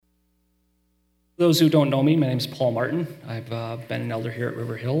Those who don't know me, my name is Paul Martin. I've been an elder here at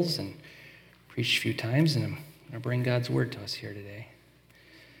River Hills and preached a few times, and I'm going to bring God's word to us here today.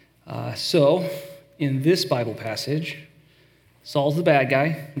 So, in this Bible passage, Saul's the bad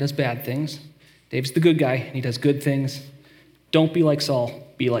guy, he does bad things. David's the good guy, and he does good things. Don't be like Saul,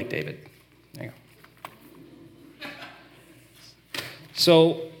 be like David. There you go.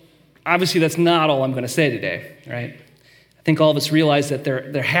 So, obviously that's not all I'm going to say today, right? I think all of us realize that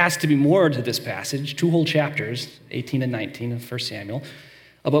there has to be more to this passage, 2 whole chapters, 18 and 19 of 1 Samuel.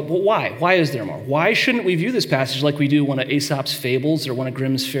 But why? Why is there more? Why shouldn't we view this passage like we do one of Aesop's fables or one of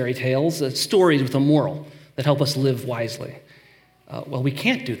Grimm's fairy tales, stories with a moral that help us live wisely? Well, we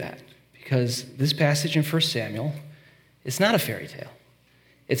can't do that because this passage in 1 Samuel is not a fairy tale.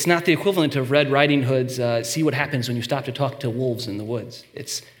 It's not the equivalent of Red Riding Hood's See What Happens When You Stop to Talk to Wolves in the Woods.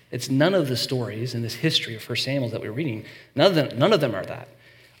 It's none of the stories in this history of 1 Samuel that we're reading. None of them are that.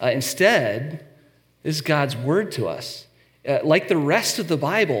 Instead, this is God's word to us. Like the rest of the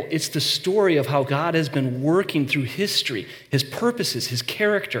Bible, it's the story of how God has been working through history, his purposes, his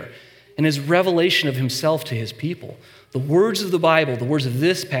character, and his revelation of himself to his people. The words of the Bible, the words of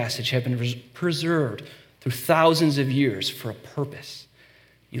this passage, have been preserved through thousands of years for a purpose.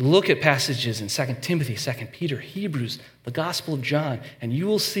 You look at passages in 2 Timothy, 2 Peter, Hebrews, the Gospel of John, and you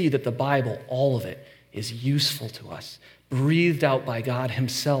will see that the Bible, all of it, is useful to us, breathed out by God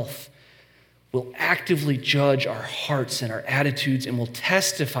himself, will actively judge our hearts and our attitudes and will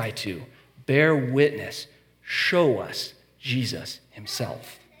testify to, bear witness, show us Jesus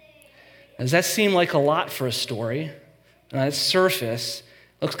himself. Does that seem like a lot for a story? And on its surface,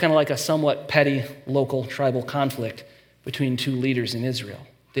 it looks kind of like a somewhat petty local tribal conflict between two leaders in Israel,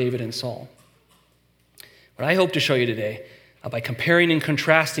 David and Saul. But I hope to show you today, by comparing and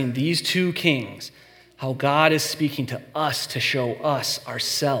contrasting these two kings, how God is speaking to us to show us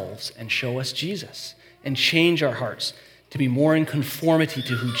ourselves and show us Jesus and change our hearts to be more in conformity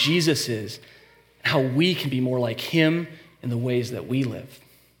to who Jesus is and how we can be more like him in the ways that we live.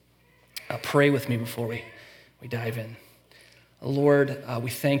 Pray with me before we dive in. Lord, we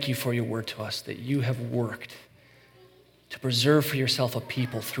thank you for your word to us, that you have worked to preserve for yourself a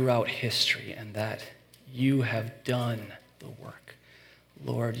people throughout history, and that you have done the work.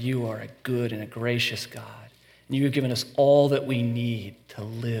 Lord, you are a good and a gracious God, and you have given us all that we need to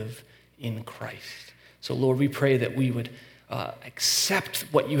live in Christ. So, Lord, we pray that we would accept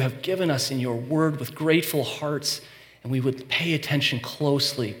what you have given us in your word with grateful hearts, and we would pay attention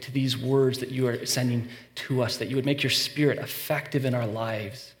closely to these words that you are sending to us, that you would make your spirit effective in our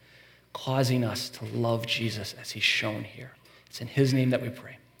lives, causing us to love Jesus as he's shown here. It's in his name that we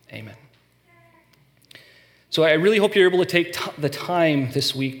pray. Amen. So I really hope you're able to take the time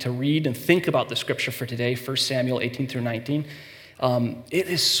this week to read and think about the scripture for today, 1 Samuel 18 through 19. It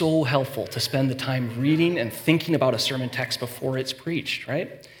is so helpful to spend the time reading and thinking about a sermon text before it's preached,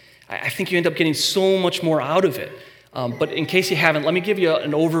 right? I think you end up getting so much more out of it. But in case you haven't, let me give you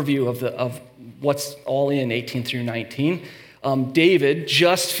an overview of what's all in 18 through 19. David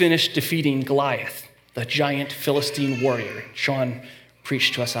just finished defeating Goliath, the giant Philistine warrior. Sean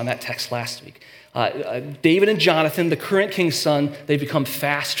preached to us on that text last week. David and Jonathan, the current king's son, they've become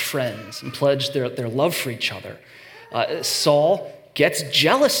fast friends and pledged their love for each other. Saul gets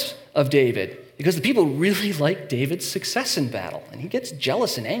jealous of David because the people really like David's success in battle, and he gets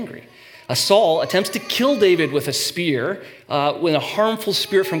jealous and angry. Saul attempts to kill David with a spear when a harmful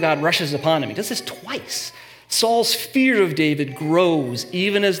spirit from God rushes upon him. He does this twice. Saul's fear of David grows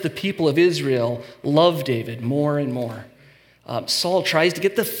even as the people of Israel love David more and more. Saul tries to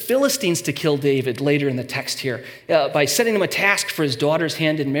get the Philistines to kill David later in the text here by setting him a task for his daughter's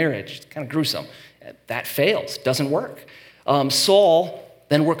hand in marriage. It's kind of gruesome. That fails, doesn't work. Saul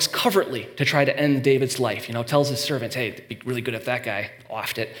then works covertly to try to end David's life. Tells his servants, hey, it'd be really good if that guy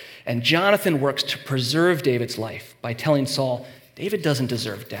offed it. And Jonathan works to preserve David's life by telling Saul, David doesn't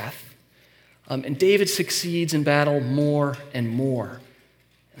deserve death. And David succeeds in battle more and more.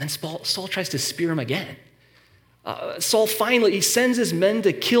 And then Saul tries to spear him again. Saul finally, he sends his men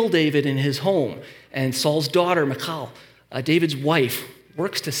to kill David in his home. And Saul's daughter, Michal, David's wife,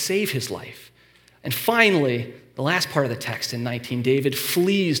 works to save his life. And finally, the last part of the text in 19, David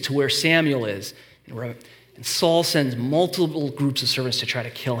flees to where Samuel is. And Saul sends multiple groups of servants to try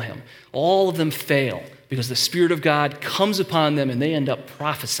to kill him. All of them fail because the Spirit of God comes upon them and they end up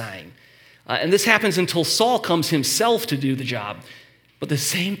prophesying. And this happens until Saul comes himself to do the job. But the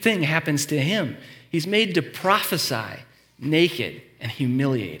same thing happens to him. He's made to prophesy naked and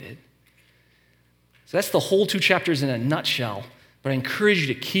humiliated. So that's the whole 2 chapters in a nutshell. But I encourage you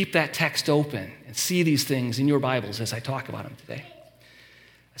to keep that text open and see these things in your Bibles as I talk about them today.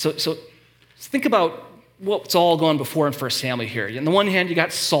 So Think about what's all gone before in 1 Samuel here. On the one hand, you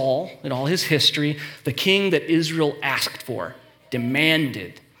got Saul and all his history, the king that Israel asked for,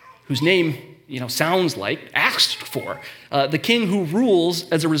 demanded, whose name sounds like asked for. The king who rules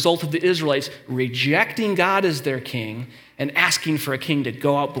as a result of the Israelites rejecting God as their king and asking for a king to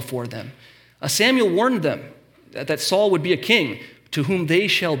go out before them. Samuel warned them that Saul would be a king to whom they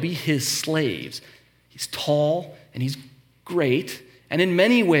shall be his slaves. He's tall and he's great and in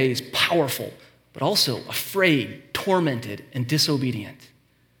many ways powerful, but also afraid, tormented, and disobedient.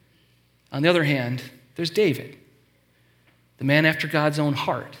 On the other hand, there's David, the man after God's own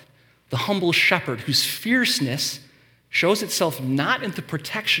heart, the humble shepherd whose fierceness shows itself not in the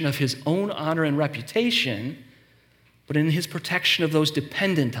protection of his own honor and reputation, but in his protection of those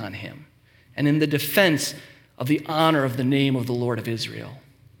dependent on him and in the defense of the honor of the name of the Lord of Israel.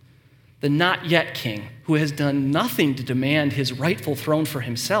 The not yet king who has done nothing to demand his rightful throne for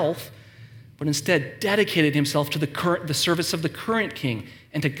himself, but instead dedicated himself to the service of the current king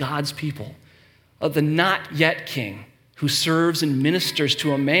and to God's people. The not yet king who serves and ministers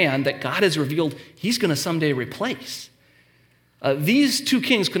to a man that God has revealed he's going to someday replace. These two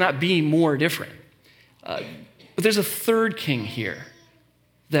kings could not be more different. But there's a third king here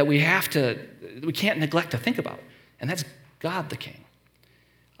that we can't neglect to think about, and that's God the King.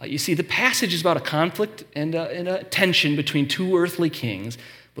 You see, the passage is about a conflict and a tension between two earthly kings,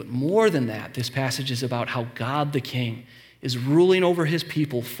 but more than that, this passage is about how God the King is ruling over his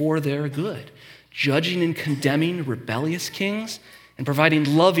people for their good, judging and condemning rebellious kings and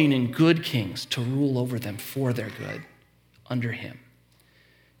providing loving and good kings to rule over them for their good under him.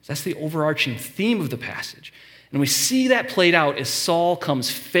 That's the overarching theme of the passage. And we see that played out as Saul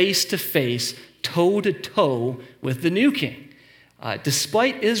comes face to face, toe to toe with the new king.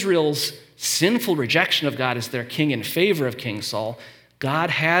 Despite Israel's sinful rejection of God as their king in favor of King Saul, God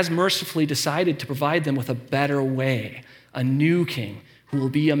has mercifully decided to provide them with a better way, a new king who will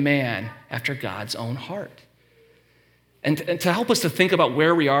be a man after God's own heart. And to help us to think about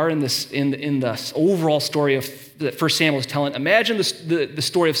where we are in this overall story that 1 Samuel is telling, imagine the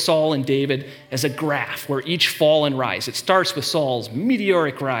story of Saul and David as a graph where each fall and rise. It starts with Saul's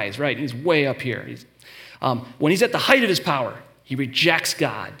meteoric rise, right? He's way up here. When he's at the height of his power, he rejects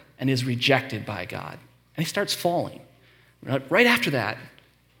God and is rejected by God. And he starts falling. Right after that,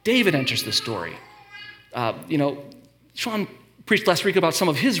 David enters the story. Sean preached last week about some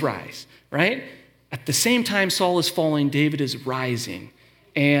of his rise, right? At the same time Saul is falling, David is rising.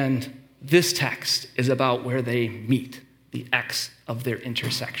 And this text is about where they meet, the X of their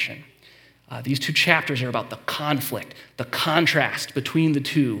intersection. These two chapters are about the conflict, the contrast between the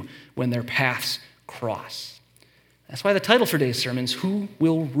two when their paths cross. That's why the title for today's sermon is Who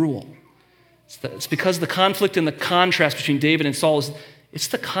Will Rule? It's because the conflict and the contrast between David and Saul it's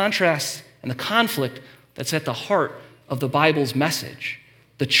the contrast and the conflict that's at the heart of the Bible's message,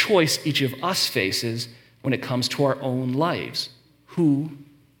 the choice each of us faces when it comes to our own lives. Who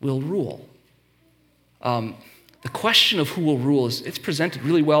will rule? The question of who will rule it's presented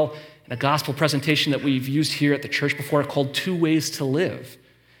really well in a gospel presentation that we've used here at the church before called Two Ways to Live.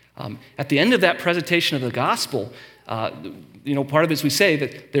 At the end of that presentation of the gospel, part of it is we say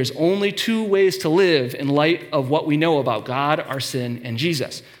that there's only two ways to live in light of what we know about God, our sin, and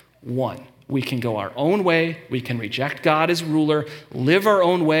Jesus. One, we can go our own way, we can reject God as ruler, live our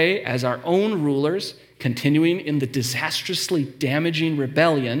own way as our own rulers, continuing in the disastrously damaging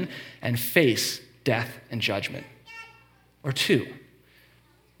rebellion, and face death and judgment. Or two,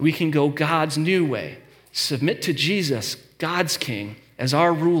 we can go God's new way, submit to Jesus, God's King, as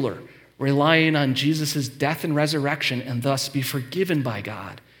our ruler, relying on Jesus' death and resurrection, and thus be forgiven by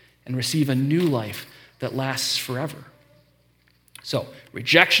God and receive a new life that lasts forever. So,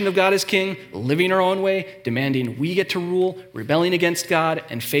 rejection of God as king, living our own way, demanding we get to rule, rebelling against God,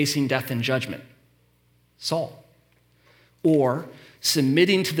 and facing death and judgment. Saul. Or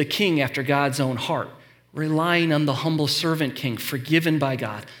submitting to the king after God's own heart, relying on the humble servant king, forgiven by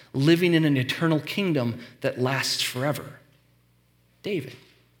God, living in an eternal kingdom that lasts forever. David.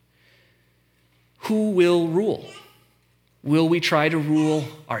 Who will rule? Will we try to rule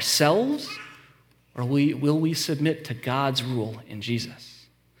ourselves, or will we submit to God's rule in Jesus?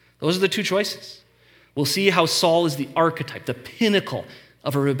 Those are the two choices. We'll see how Saul is the archetype, the pinnacle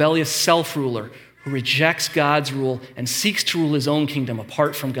of a rebellious self-ruler who rejects God's rule and seeks to rule his own kingdom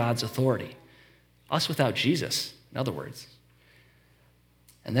apart from God's authority. Us without Jesus, in other words.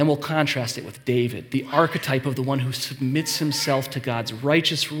 And then we'll contrast it with David, the archetype of the one who submits himself to God's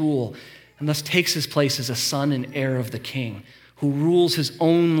righteous rule and thus takes his place as a son and heir of the king, who rules his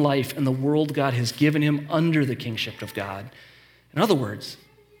own life and the world God has given him under the kingship of God. In other words,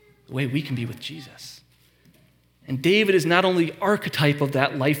 the way we can be with Jesus. And David is not only the archetype of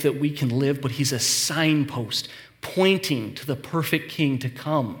that life that we can live, but he's a signpost pointing to the perfect king to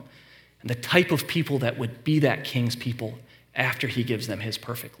come and the type of people that would be that king's people after he gives them his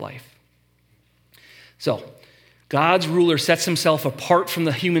perfect life. So, God's ruler sets himself apart from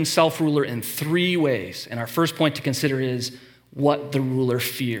the human self-ruler in 3 ways. And our first point to consider is what the ruler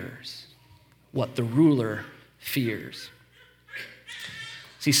fears. What the ruler fears.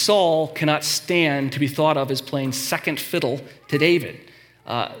 See, Saul cannot stand to be thought of as playing second fiddle to David.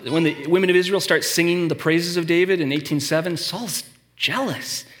 When the women of Israel start singing the praises of David in 18:7, Saul's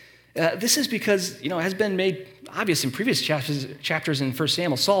jealous. This is because, it has been made obvious in previous chapters in 1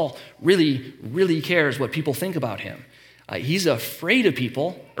 Samuel. Saul really, really cares what people think about him. He's afraid of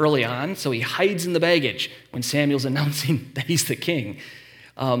people early on, so he hides in the baggage when Samuel's announcing that he's the king.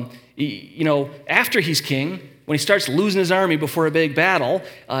 After he's king, when he starts losing his army before a big battle,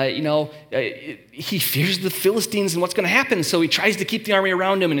 he fears the Philistines and what's going to happen, so he tries to keep the army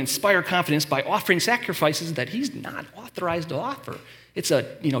around him and inspire confidence by offering sacrifices that he's not authorized to offer. It's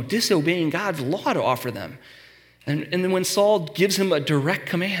disobeying God's law to offer them. And then when Saul gives him a direct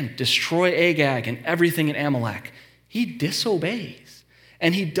command, destroy Agag and everything in Amalek, he disobeys.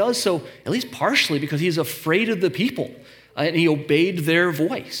 And he does so at least partially because he's afraid of the people, and he obeyed their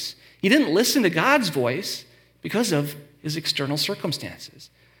voice. He didn't listen to God's voice because of his external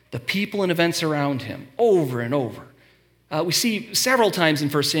circumstances, the people and events around him, over and over. We see several times in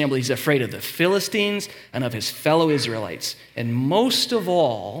 1 Samuel he's afraid of the Philistines and of his fellow Israelites. And most of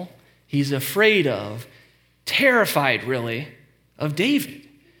all, he's afraid of, terrified really, of David.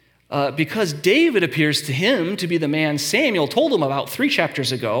 Because David appears to him to be the man Samuel told him about 3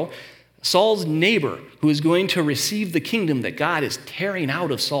 chapters ago, Saul's neighbor, who is going to receive the kingdom that God is tearing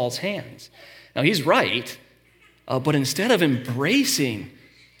out of Saul's hands. Now he's right, but instead of embracing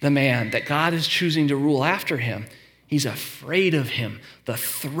the man that God is choosing to rule after him, he's afraid of him, the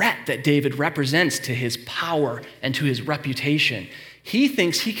threat that David represents to his power and to his reputation. He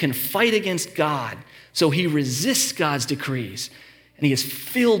thinks he can fight against God, so he resists God's decrees, and he is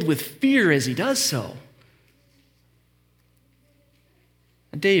filled with fear as he does so.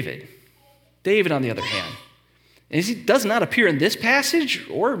 David, on the other hand, he does not appear in this passage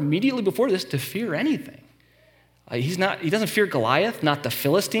or immediately before this to fear anything. He doesn't fear Goliath, not the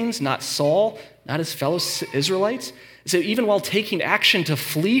Philistines, not Saul, not his fellow Israelites. So even while taking action to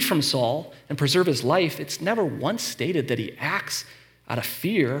flee from Saul and preserve his life, it's never once stated that he acts out of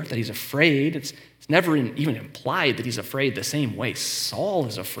fear, that he's afraid. It's never even implied that he's afraid the same way Saul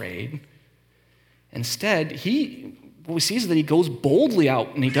is afraid. Instead, what we see is that he goes boldly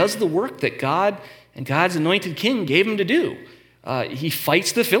out and he does the work that God and God's anointed king gave him to do. He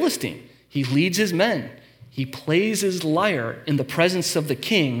fights the Philistine. He leads his men. He plays his lyre in the presence of the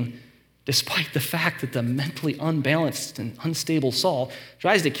king, despite the fact that the mentally unbalanced and unstable Saul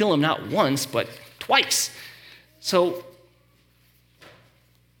tries to kill him not once, but twice. So,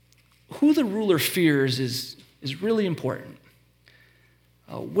 who the ruler fears is really important.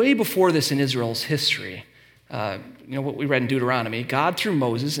 Way before this in Israel's history, what we read in Deuteronomy, God, through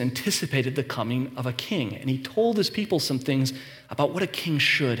Moses, anticipated the coming of a king, and he told his people some things about what a king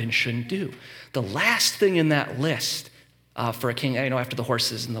should and shouldn't do. The last thing in that list for a king, after the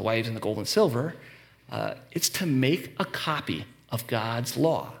horses and the wives and the gold and silver, it's to make a copy of God's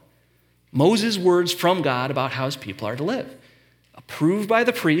law. Moses' words from God about how his people are to live, approved by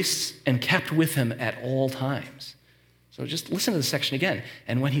the priests and kept with him at all times. So just listen to this section again.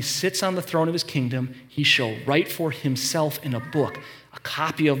 And when he sits on the throne of his kingdom, he shall write for himself in a book a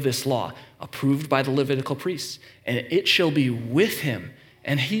copy of this law, approved by the Levitical priests. And it shall be with him,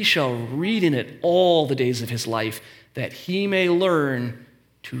 and he shall read in it all the days of his life, that he may learn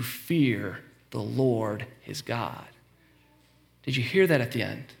to fear the Lord his God. Did you hear that at the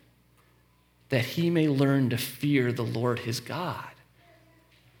end? That he may learn to fear the Lord his God.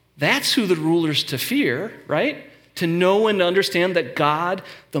 That's who the ruler's to fear, right? To know and understand that God,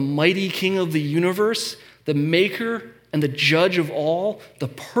 the mighty King of the universe, the maker and the judge of all, the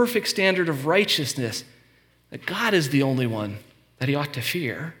perfect standard of righteousness, that God is the only one that he ought to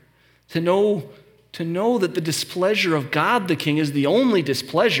fear. To know that the displeasure of God the King is the only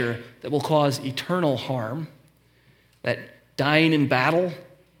displeasure that will cause eternal harm, that dying in battle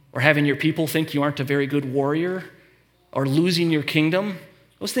or having your people think you aren't a very good warrior or losing your kingdom,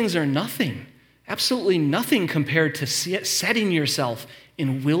 those things are nothing. Absolutely nothing compared to setting yourself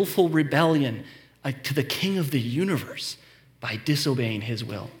in willful rebellion to the King of the universe by disobeying his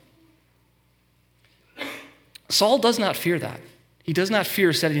will. Saul does not fear that. He does not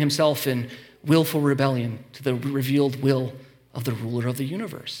fear setting himself in willful rebellion to the revealed will of the ruler of the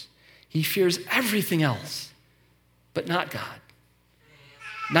universe. He fears everything else, but not God,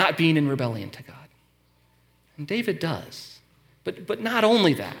 not being in rebellion to God. And David does. But not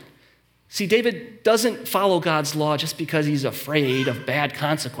only that. See, David doesn't follow God's law just because he's afraid of bad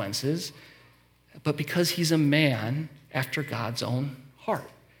consequences, but because he's a man after God's own heart.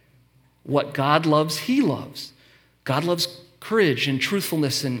 What God loves, he loves. God loves courage and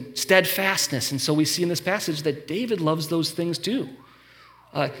truthfulness and steadfastness. And so we see in this passage that David loves those things too.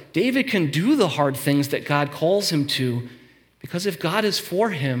 David can do the hard things that God calls him to because if God is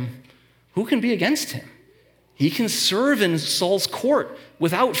for him, who can be against him? He can serve in Saul's court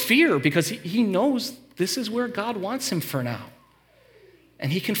without fear because he knows this is where God wants him for now.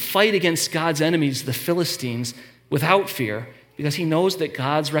 And he can fight against God's enemies, the Philistines, without fear because he knows that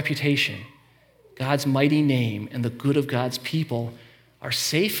God's reputation, God's mighty name, and the good of God's people are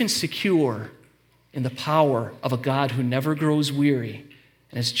safe and secure in the power of a God who never grows weary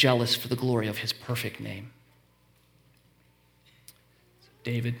and is jealous for the glory of his perfect name.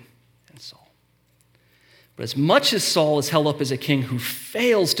 David and Saul. But as much as Saul is held up as a king who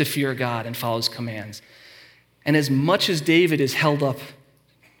fails to fear God and follows commands, and as much as David is held up,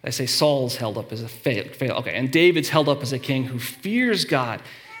 I say Saul's held up as a fail. Okay, and David's held up as a king who fears God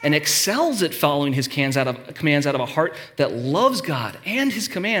and excels at following his commands out of a heart that loves God and his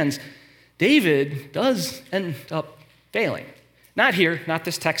commands, David does end up failing. Not here, not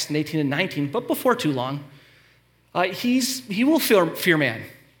this text in 18 and 19, but before too long. He will fear man,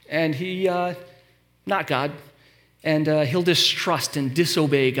 and not God, and he'll distrust and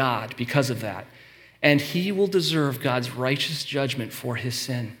disobey God because of that. And he will deserve God's righteous judgment for his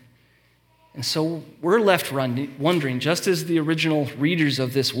sin. And so we're left wondering, just as the original readers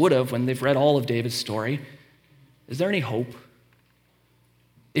of this would have when they've read all of David's story, is there any hope?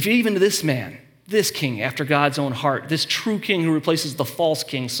 If even this man, this king after God's own heart, this true king who replaces the false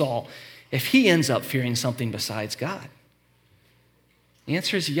king Saul, if he ends up fearing something besides God? The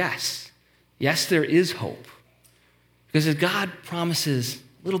answer is yes. Yes, there is hope. Because as God promises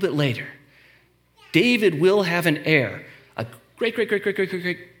a little bit later, David will have an heir, a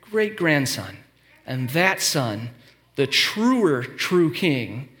great-grandson. And that son, the true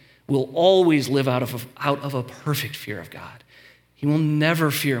king, will always live out of a perfect fear of God. He will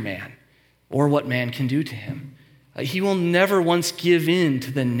never fear man or what man can do to him. He will never once give in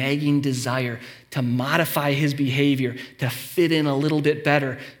to the nagging desire to modify his behavior, to fit in a little bit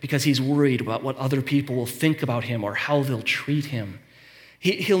better because he's worried about what other people will think about him or how they'll treat him.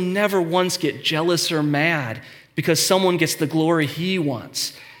 He'll never once get jealous or mad because someone gets the glory he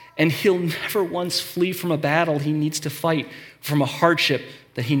wants. And he'll never once flee from a battle he needs to fight, from a hardship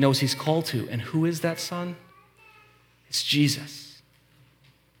that he knows he's called to. And who is that son? It's Jesus.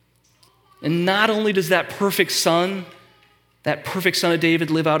 And not only does that perfect son of David,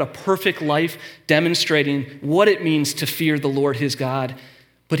 live out a perfect life demonstrating what it means to fear the Lord his God,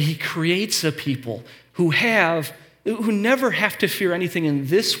 but he creates a people who never have to fear anything in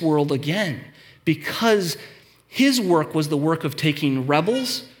this world again, because his work was the work of taking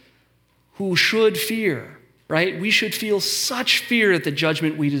rebels who should fear, right? We should feel such fear at the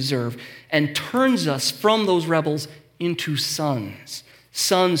judgment we deserve, and turns us from those rebels into sons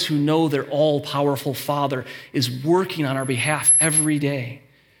who know their all-powerful Father is working on our behalf every day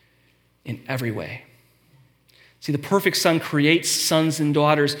in every way. See, the perfect son creates sons and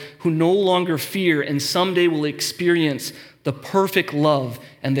daughters who no longer fear and someday will experience the perfect love.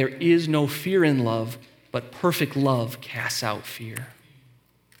 And there is no fear in love, but perfect love casts out fear.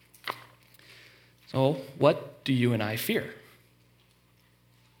 So, what do you and I fear?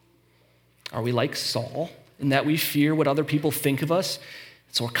 Are we like Saul in that we fear what other people think of us?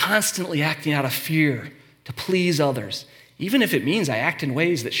 So we're constantly acting out of fear to please others, even if it means I act in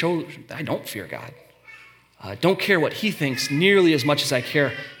ways that show that I don't fear God. Don't care what he thinks nearly as much as I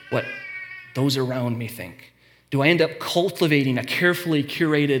care what those around me think. Do I end up cultivating a carefully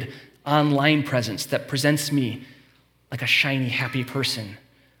curated online presence that presents me like a shiny, happy person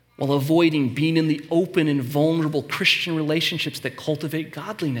while avoiding being in the open and vulnerable Christian relationships that cultivate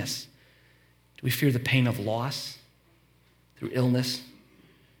godliness? Do we fear the pain of loss through illness,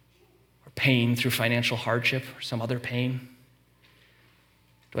 or pain through financial hardship, or some other pain?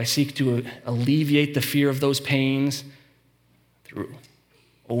 Do I seek to alleviate the fear of those pains through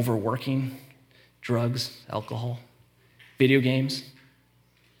overworking, drugs, alcohol, video games?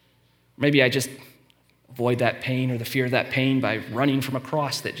 Maybe I just avoid that pain or the fear of that pain by running from a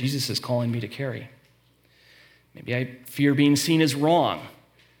cross that Jesus is calling me to carry. Maybe I fear being seen as wrong.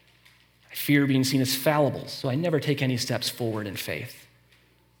 I fear being seen as fallible, so I never take any steps forward in faith,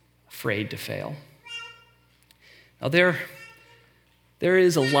 afraid to fail. Now, there there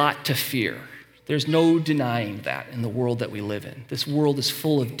is a lot to fear. There's no denying that in the world that we live in. This world is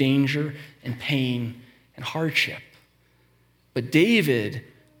full of danger and pain and hardship. But David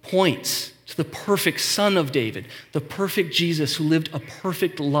points to the perfect Son of David, the perfect Jesus who lived a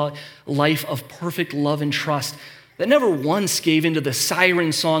perfect life of perfect love and trust that never once gave into the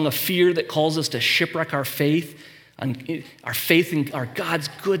siren song of fear that calls us to shipwreck our faith in our God's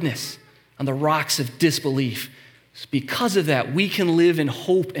goodness on the rocks of disbelief. Because of that, we can live in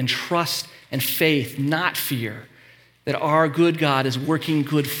hope and trust and faith, not fear, that our good God is working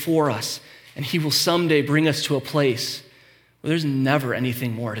good for us, and he will someday bring us to a place where there's never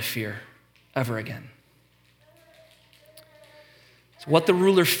anything more to fear ever again. So what the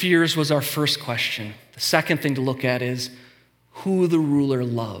ruler fears was our first question. The second thing to look at is who the ruler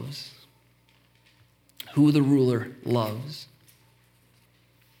loves. Who the ruler loves.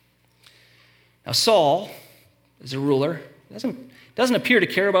 Now Saul, as a ruler, doesn't appear to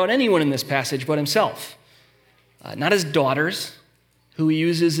care about anyone in this passage but himself. Not his daughters, who he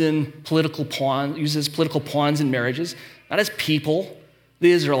uses political pawns in marriages. Not his people,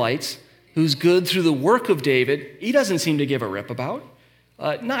 the Israelites, who's good through the work of David, he doesn't seem to give a rip about.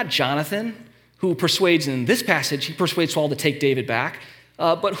 Not Jonathan, who persuades, in this passage, he persuades Saul to take David back.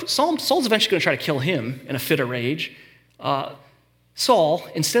 But Saul's eventually going to try to kill him in a fit of rage. Saul,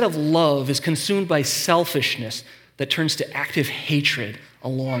 instead of love, is consumed by selfishness that turns to active hatred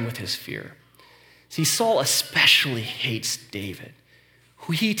along with his fear. See, Saul especially hates David,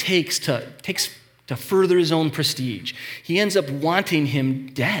 who he takes to further his own prestige. He ends up wanting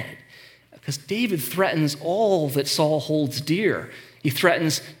him dead because David threatens all that Saul holds dear. He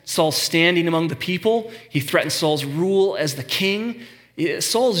threatens Saul's standing among the people. He threatens Saul's rule as the king.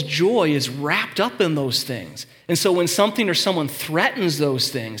 Saul's joy is wrapped up in those things. And so when something or someone threatens those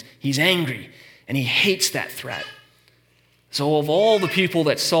things, he's angry and he hates that threat. So of all the people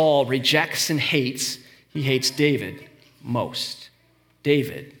that Saul rejects and hates, he hates David most.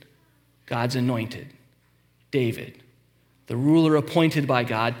 David, God's anointed. David, the ruler appointed by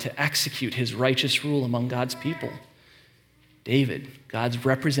God to execute his righteous rule among God's people. David, God's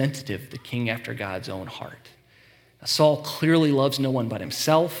representative, the king after God's own heart. Now, Saul clearly loves no one but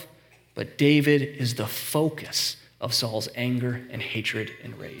himself, but David is the focus of Saul's anger and hatred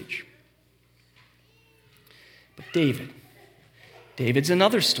and rage. But David's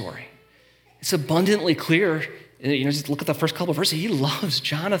another story. It's abundantly clear. Just look at the first couple of verses. He loves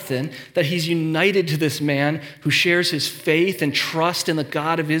Jonathan, that he's united to this man who shares his faith and trust in the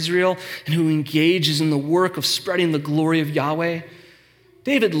God of Israel and who engages in the work of spreading the glory of Yahweh.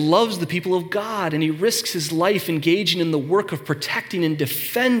 David loves the people of God, and he risks his life engaging in the work of protecting and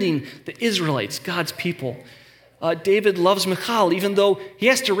defending the Israelites, God's people. David loves Michal, even though he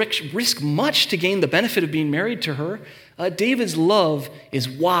has to risk much to gain the benefit of being married to her. David's love is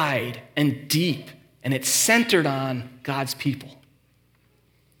wide and deep, and it's centered on God's people.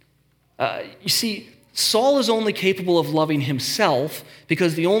 You see, Saul is only capable of loving himself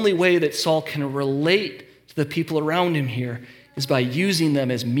because the only way that Saul can relate to the people around him here is by using them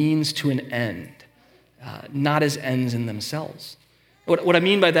as means to an end, not as ends in themselves. What I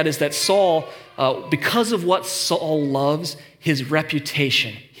mean by that is that Saul, because of what Saul loves, his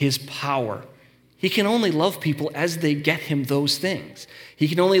reputation, his power, he can only love people as they get him those things. He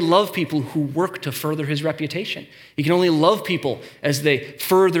can only love people who work to further his reputation. He can only love people as they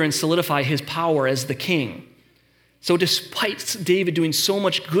further and solidify his power as the king. So despite David doing so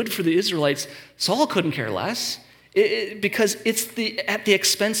much good for the Israelites, Saul couldn't care less because it's at the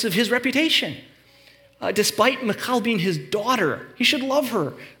expense of his reputation. Despite Michal being his daughter, he should love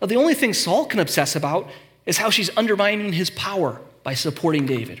her. The only thing Saul can obsess about is how she's undermining his power by supporting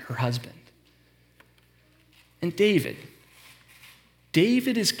David, her husband. And David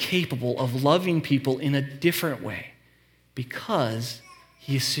is capable of loving people in a different way because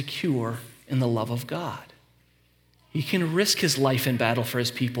he is secure in the love of God. He can risk his life in battle for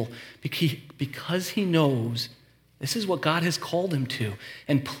his people because he knows this is what God has called him to,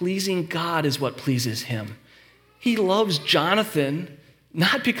 and pleasing God is what pleases him. He loves Jonathan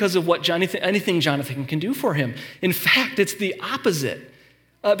not because of what anything Jonathan can do for him. In fact, it's the opposite.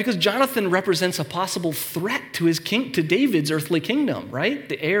 Because Jonathan represents a possible threat to to David's earthly kingdom, right?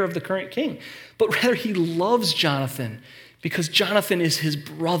 The heir of the current king. But rather, he loves Jonathan because Jonathan is his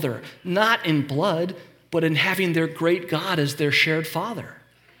brother, not in blood, but in having their great God as their shared father.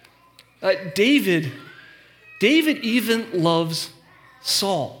 David even loves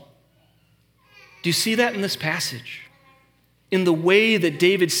Saul. Do you see that in this passage? In the way that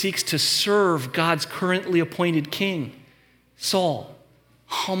David seeks to serve God's currently appointed king, Saul,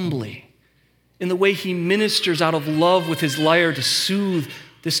 humbly. in the way he ministers out of love with his lyre to soothe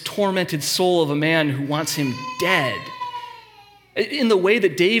this tormented soul of a man who wants him dead, in the way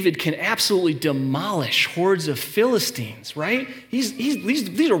that David can absolutely demolish hordes of Philistines, right?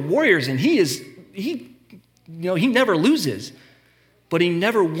 These are warriors, and he never loses, but he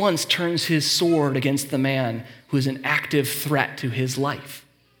never once turns his sword against the man who is an active threat to his life.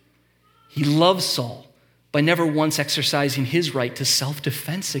 He loves Saul by never once exercising his right to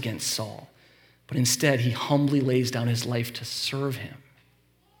self-defense against Saul, but instead he humbly lays down his life to serve him.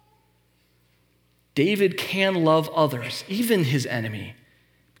 David can love others, even his enemy,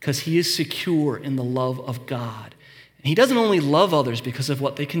 because he is secure in the love of God. And he doesn't only love others because of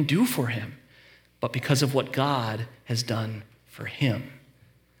what they can do for him, but because of what God has done for him.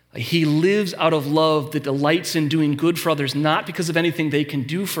 He lives out of love that delights in doing good for others, not because of anything they can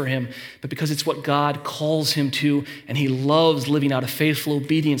do for him, but because it's what God calls him to, and he loves living out a faithful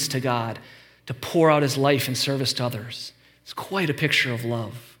obedience to God, to pour out his life in service to others. It's quite a picture of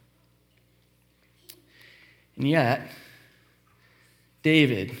love. And yet,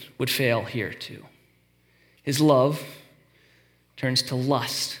 David would fail here too. His love turns to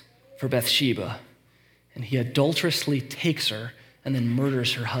lust for Bathsheba, and he adulterously takes her and then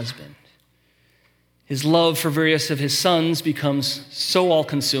murders her husband. His love for various of his sons becomes so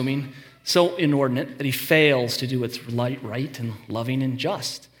all-consuming, so inordinate, that he fails to do what's right and loving and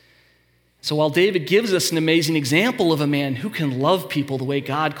just. So while David gives us an amazing example of a man who can love people the way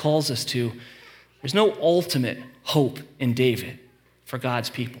God calls us to, there's no ultimate hope in David for God's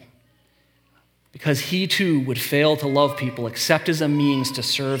people, because he too would fail to love people except as a means to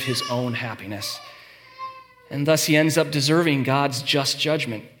serve his own happiness. And thus he ends up deserving God's just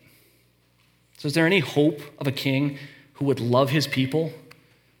judgment. So is there any hope of a king who would love his people?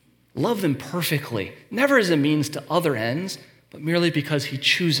 Love them perfectly, never as a means to other ends, but merely because he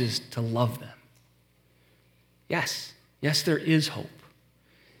chooses to love them. Yes, there is hope.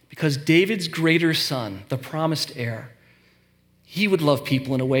 Because David's greater son, the promised heir, he would love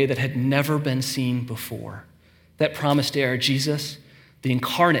people in a way that had never been seen before. That promised heir, Jesus, the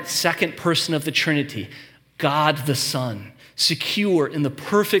incarnate second person of the Trinity, God the Son, secure in the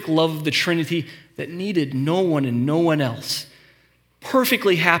perfect love of the Trinity that needed no one and no one else,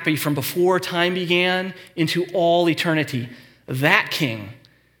 perfectly happy from before time began into all eternity. That king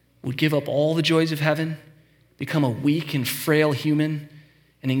would give up all the joys of heaven, become a weak and frail human,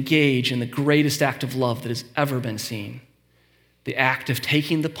 and engage in the greatest act of love that has ever been seen, the act of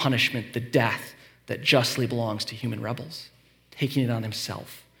taking the punishment, the death that justly belongs to human rebels, taking it on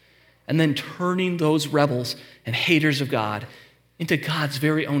himself, and then turning those rebels and haters of God into God's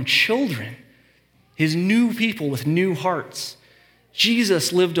very own children, his new people with new hearts.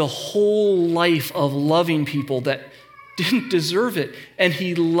 Jesus lived a whole life of loving people that didn't deserve it, and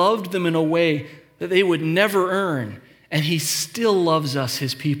he loved them in a way that they would never earn. And he still loves us,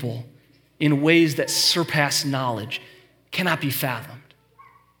 his people, in ways that surpass knowledge, cannot be fathomed.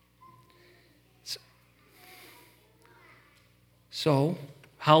 So,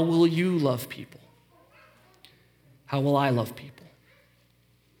 how will you love people? How will I love people?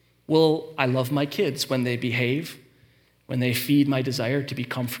 Will I love my kids when they behave, when they feed my desire to be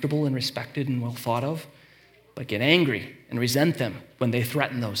comfortable and respected and well thought of, but get angry and resent them when they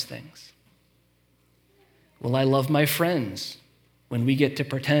threaten those things? Will I love my friends when we get to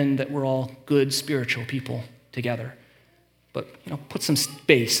pretend that we're all good spiritual people together, but put some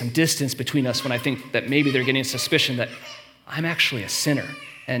space, some distance between us when I think that maybe they're getting a suspicion that I'm actually a sinner,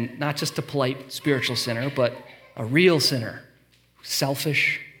 and not just a polite spiritual sinner, but a real sinner,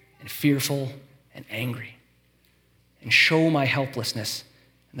 selfish and fearful and angry, and show my helplessness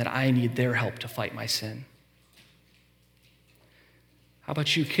and that I need their help to fight my sin. How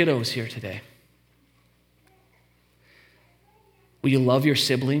about you kiddos here today? Will you love your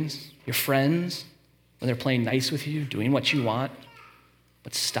siblings, your friends, when they're playing nice with you, doing what you want,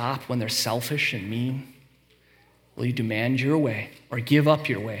 but stop when they're selfish and mean? Will you demand your way or give up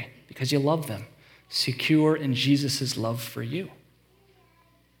your way because you love them, secure in Jesus' love for you?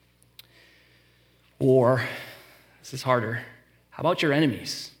 Or, this is harder, how about your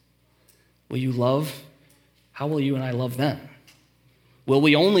enemies? Will you love? How will you and I love them? Will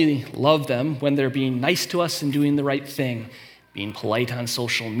we only love them when they're being nice to us and doing the right thing, being polite on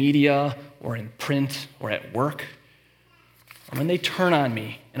social media or in print or at work? Or when they turn on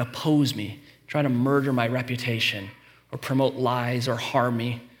me and oppose me, try to murder my reputation or promote lies or harm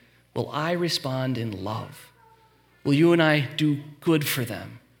me, will I respond in love? Will you and I do good for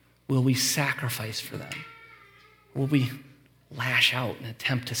them? Will we sacrifice for them? Will we lash out and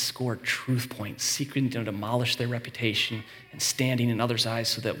attempt to score truth points, seeking to demolish their reputation and standing in others' eyes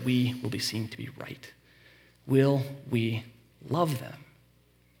so that we will be seen to be right? Will we love them?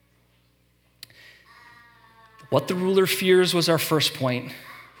 What the ruler fears was our first point.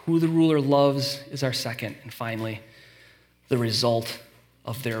 Who the ruler loves is our second. And finally, the result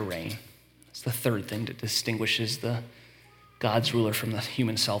of their reign. It's the third thing that distinguishes God's ruler from the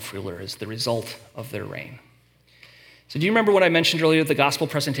human self-ruler, is the result of their reign. So do you remember what I mentioned earlier, the gospel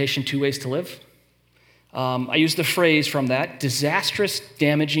presentation, 2 ways to live? I used the phrase from that, disastrous,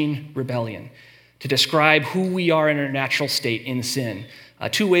 damaging rebellion, to describe who we are in our natural state in sin.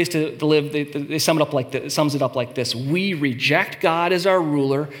 2 ways to live, they sums it up like this. We reject God as our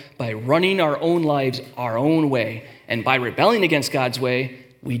ruler by running our own lives our own way. And by rebelling against God's way,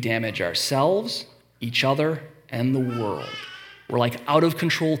 we damage ourselves, each other, and the world. We're like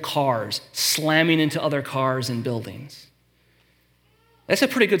out-of-control cars slamming into other cars and buildings. That's a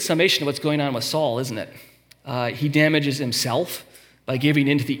pretty good summation of what's going on with Saul, isn't it? He damages himself by giving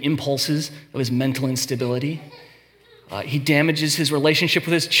in to the impulses of his mental instability. He damages his relationship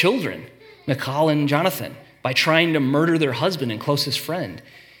with his children, Michal and Jonathan, by trying to murder their husband and closest friend.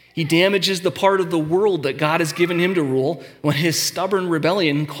 He damages the part of the world that God has given him to rule when his stubborn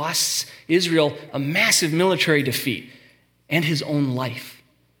rebellion costs Israel a massive military defeat and his own life.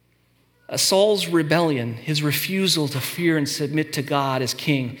 Saul's rebellion, his refusal to fear and submit to God as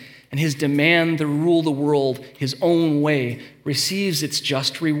king, and his demand to rule the world his own way receives its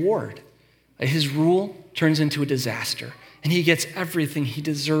just reward. His rule turns into a disaster, and he gets everything he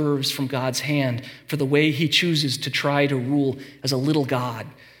deserves from God's hand for the way he chooses to try to rule as a little God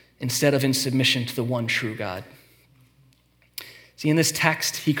instead of in submission to the one true God. See, in this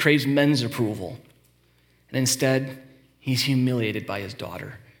text, he craves men's approval, and instead, he's humiliated by his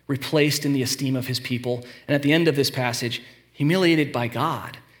daughter, replaced in the esteem of his people, and at the end of this passage, humiliated by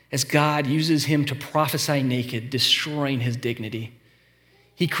God, as God uses him to prophesy naked, destroying his dignity.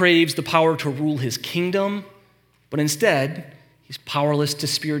 He craves the power to rule his kingdom, but instead, he's powerless to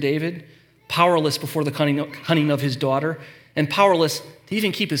spear David, powerless before the cunning of his daughter, and powerless to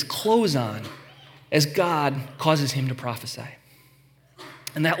even keep his clothes on as God causes him to prophesy.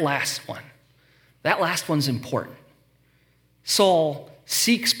 And that last one's important. Saul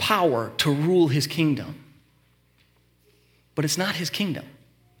seeks power to rule his kingdom, but it's not his kingdom,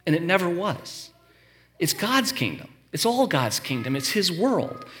 and it never was. It's God's kingdom. It's all God's kingdom. It's his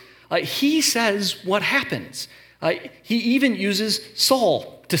world. He says what happens. He even uses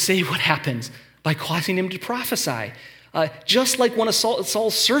Saul to say what happens by causing him to prophesy, just like one of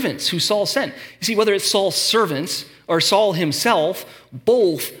Saul's servants who Saul sent. You see, whether it's Saul's servants or Saul himself,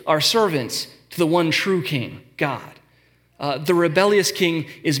 both are servants to the one true king, God. The rebellious king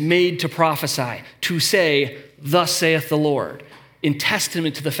is made to prophesy, to say, "Thus saith the Lord," in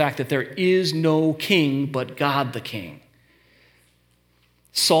testament to the fact that there is no king but God the king.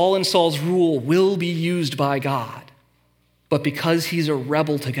 Saul and Saul's rule will be used by God, but because he's a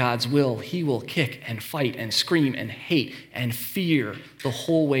rebel to God's will, he will kick and fight and scream and hate and fear the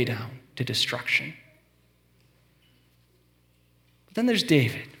whole way down to destruction. But then there's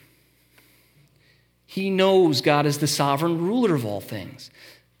David. He knows God is the sovereign ruler of all things.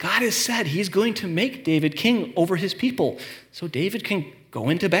 God has said he's going to make David king over his people, so David can go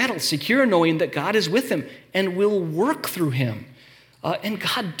into battle, secure knowing that God is with him and will work through him. And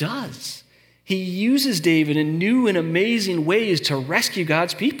God does. He uses David in new and amazing ways to rescue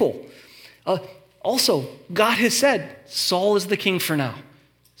God's people. Also, God has said Saul is the king for now,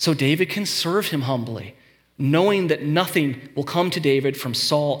 so David can serve him humbly, knowing that nothing will come to David from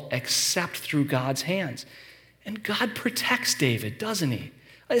Saul except through God's hands. And God protects David, doesn't he?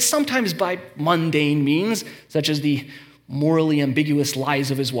 Sometimes by mundane means, such as the morally ambiguous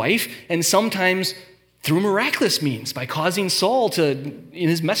lies of his wife, and sometimes through miraculous means, by causing Saul in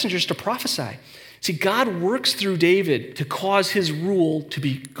his messengers to prophesy. See, God works through David to cause his rule to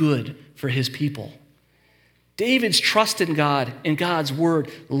be good for his people. David's trust in God and God's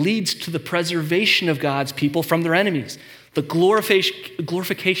word leads to the preservation of God's people from their enemies, the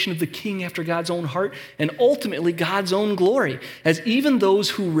glorification of the king after God's own heart, and ultimately God's own glory, as even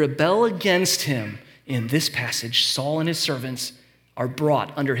those who rebel against him in this passage, Saul and his servants, are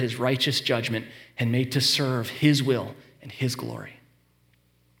brought under his righteous judgment and made to serve his will and his glory.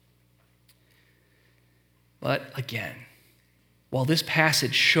 But again, while this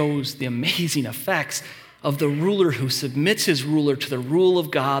passage shows the amazing effects of the ruler who submits his ruler to the rule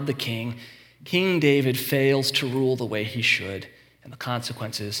of God the king, King David fails to rule the way he should, and the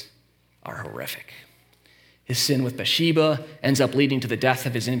consequences are horrific. His sin with Bathsheba ends up leading to the death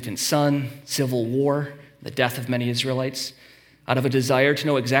of his infant son, civil war, the death of many Israelites. Out of a desire to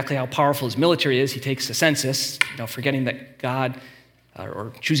know exactly how powerful his military is, he takes a census, forgetting that God,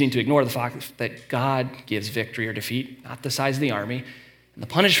 or choosing to ignore the fact that God gives victory or defeat, not the size of the army. And the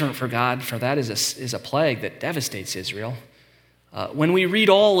punishment for God for that is a plague that devastates Israel. When we read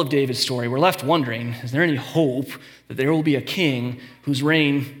all of David's story, we're left wondering, is there any hope that there will be a king whose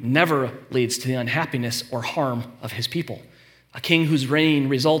reign never leads to the unhappiness or harm of his people? A king whose reign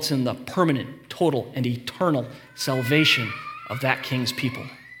results in the permanent, total, and eternal salvation of that king's people.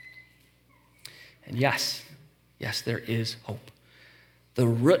 And yes, there is hope. The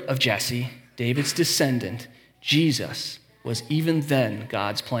root of Jesse, David's descendant, Jesus, was even then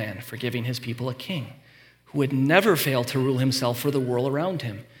God's plan for giving his people a king who would never fail to rule himself or the world around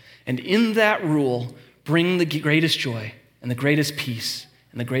him. And in that rule, bring the greatest joy and the greatest peace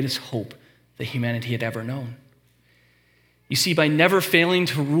and the greatest hope that humanity had ever known. You see, by never failing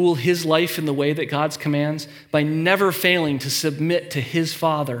to rule his life in the way that God's commands, by never failing to submit to his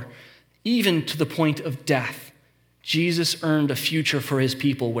Father, even to the point of death, Jesus earned a future for his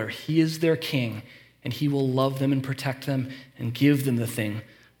people where he is their king and he will love them and protect them and give them the thing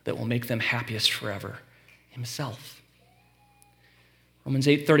that will make them happiest forever, himself. Romans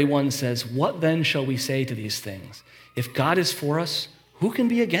 8:31 says, "What then shall we say to these things? If God is for us, who can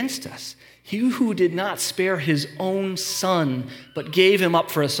be against us? He who did not spare his own son, but gave him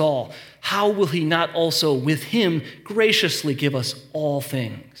up for us all, how will he not also with him graciously give us all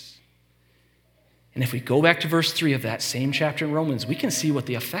things?" And if we go back to verse 3 of that same chapter in Romans, we can see what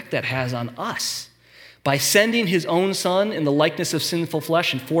the effect that has on us. By sending his own son in the likeness of sinful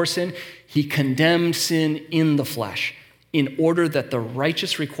flesh and for sin, he condemned sin in the flesh in order that the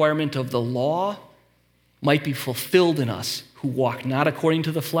righteous requirement of the law might be fulfilled in us who walk not according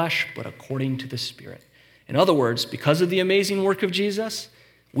to the flesh, but according to the Spirit. In other words, because of the amazing work of Jesus,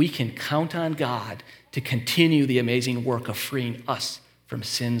 we can count on God to continue the amazing work of freeing us from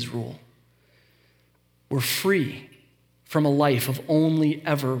sin's rule. We're free from a life of only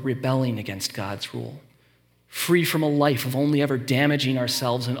ever rebelling against God's rule, free from a life of only ever damaging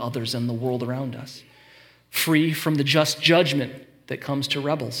ourselves and others and the world around us, free from the just judgment that comes to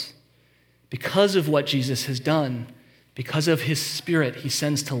rebels. Because of what Jesus has done, because of his Spirit he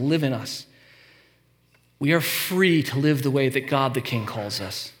sends to live in us, we are free to live the way that God the King calls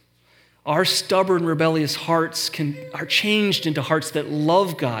us. Our stubborn, rebellious hearts are changed into hearts that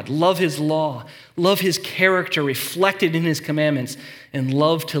love God, love his law, love his character reflected in his commandments, and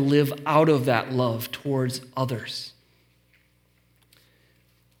love to live out of that love towards others.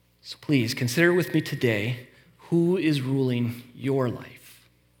 So please consider with me today, who is ruling your life?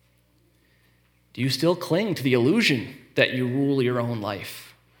 Do you still cling to the illusion that you rule your own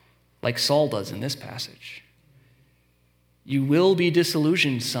life, like Saul does in this passage? You will be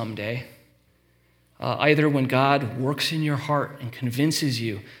disillusioned someday, either when God works in your heart and convinces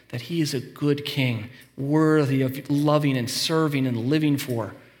you that he is a good king, worthy of loving and serving and living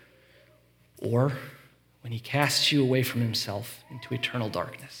for, or when he casts you away from himself into eternal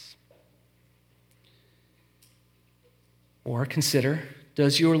darkness. Or consider,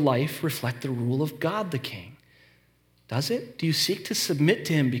 does your life reflect the rule of God the King? Does it? Do you seek to submit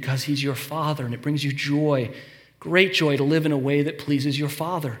to him because he's your Father and it brings you joy, great joy to live in a way that pleases your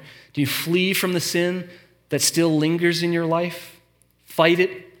Father? Do you flee from the sin that still lingers in your life? Fight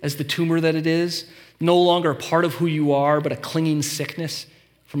it as the tumor that it is, no longer a part of who you are, but a clinging sickness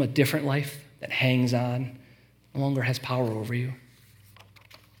from a different life that hangs on, no longer has power over you?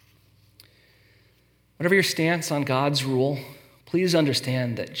 Whatever your stance on God's rule, please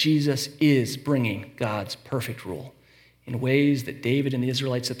understand that Jesus is bringing God's perfect rule in ways that David and the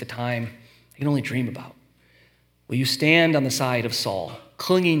Israelites at the time can only dream about. Will you stand on the side of Saul,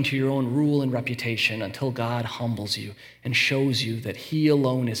 clinging to your own rule and reputation until God humbles you and shows you that he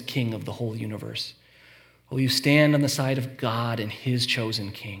alone is king of the whole universe? Or will you stand on the side of God and his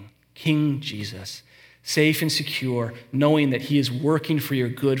chosen king, King Jesus, safe and secure, knowing that he is working for your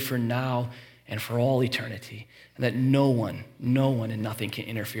good for now and for all eternity, and that no one and nothing can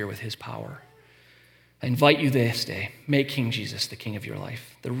interfere with his power? I invite you this day, make King Jesus the king of your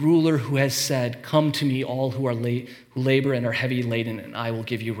life, the ruler who has said, "Come to me, all who labor and are heavy laden, and I will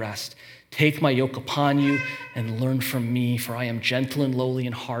give you rest. Take my yoke upon you and learn from me, for I am gentle and lowly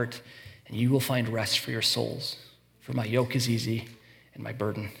in heart, and you will find rest for your souls. For my yoke is easy and my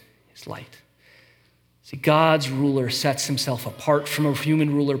burden is light." See, God's ruler sets himself apart from a human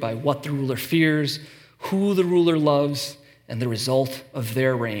ruler by what the ruler fears, who the ruler loves, and the result of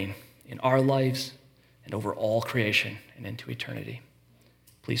their reign in our lives and over all creation and into eternity.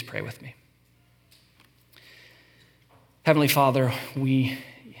 Please pray with me. Heavenly Father, we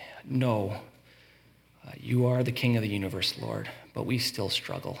know You are the King of the universe, Lord, but we still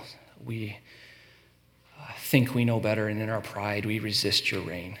struggle. We think we know better, and in our pride, we resist your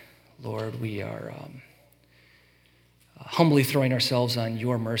reign. Lord, we are humbly throwing ourselves on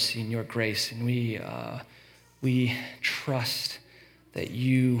your mercy and your grace, and we trust that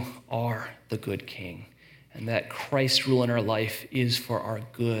you are the good King, and that Christ's rule in our life is for our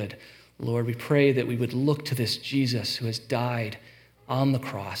good. Lord, we pray that we would look to this Jesus who has died on the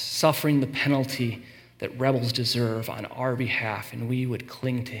cross, suffering the penalty that rebels deserve on our behalf, and we would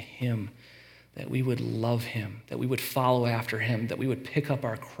cling to him, that we would love him, that we would follow after him, that we would pick up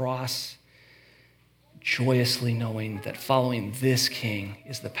our cross joyously knowing that following this King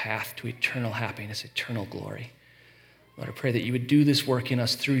is the path to eternal happiness, eternal glory. Lord, I pray that you would do this work in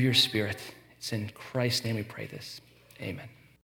us through your Spirit. It's in Christ's name we pray this. Amen.